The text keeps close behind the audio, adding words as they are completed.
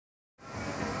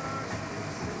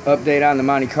Update on the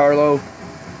Monte Carlo.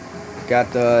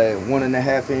 Got the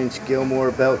 1.5-inch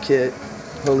Gilmore belt kit,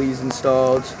 pulleys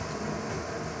installed.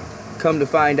 Come to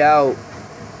find out,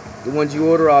 the ones you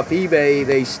order off eBay,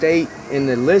 they state in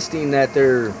the listing that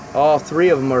all three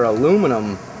of them are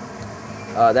aluminum.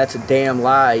 That's a damn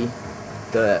lie.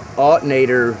 The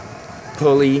alternator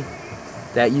pulley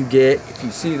that you get, if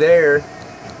you see there,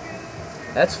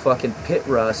 that's fucking pit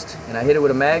rust. And I hit it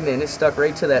with a magnet and it stuck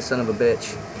right to that son of a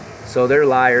bitch. So they're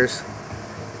liars.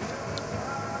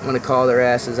 I'm gonna call their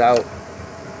asses out.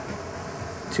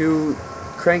 Two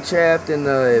crankshaft and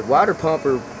the water pump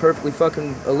are perfectly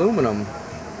fucking aluminum.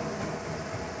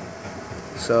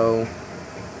 So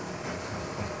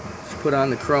just put on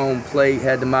the chrome plate,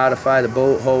 had to modify the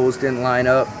bolt holes, didn't line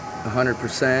up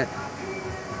 100%.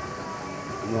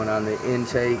 One on the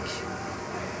intake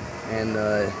and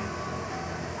the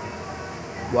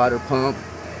water pump.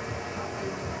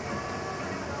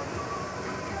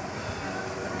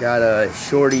 Got a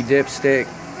shorty dipstick.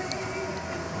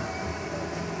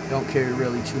 Don't care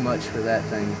really too much for that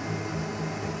thing.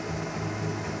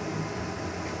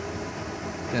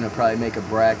 Gonna probably make a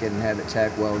bracket and have it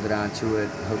tack welded onto it,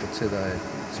 hook it to the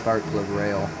spark plug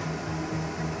rail.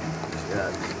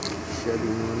 Got Chevy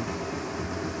one.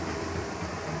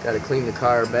 Got to clean the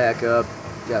car back up.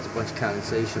 Got a bunch of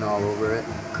condensation all over it.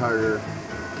 Carter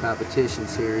Competition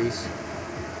Series.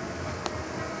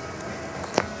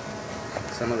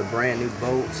 Some of the brand new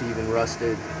bolts even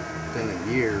rusted within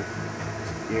a year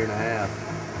and a half.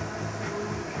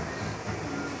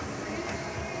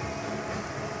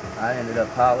 I ended up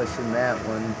polishing that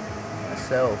one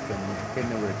myself and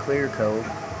hitting it with a clear coat,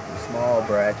 a small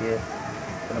bracket.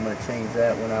 But I'm going to change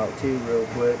that one out too real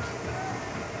quick.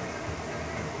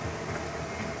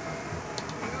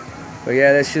 But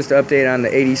yeah, that's just an update on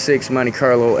the 86 Monte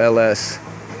Carlo LS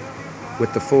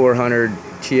with the 400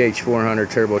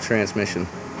 TH400 turbo transmission.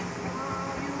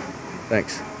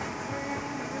 Thanks.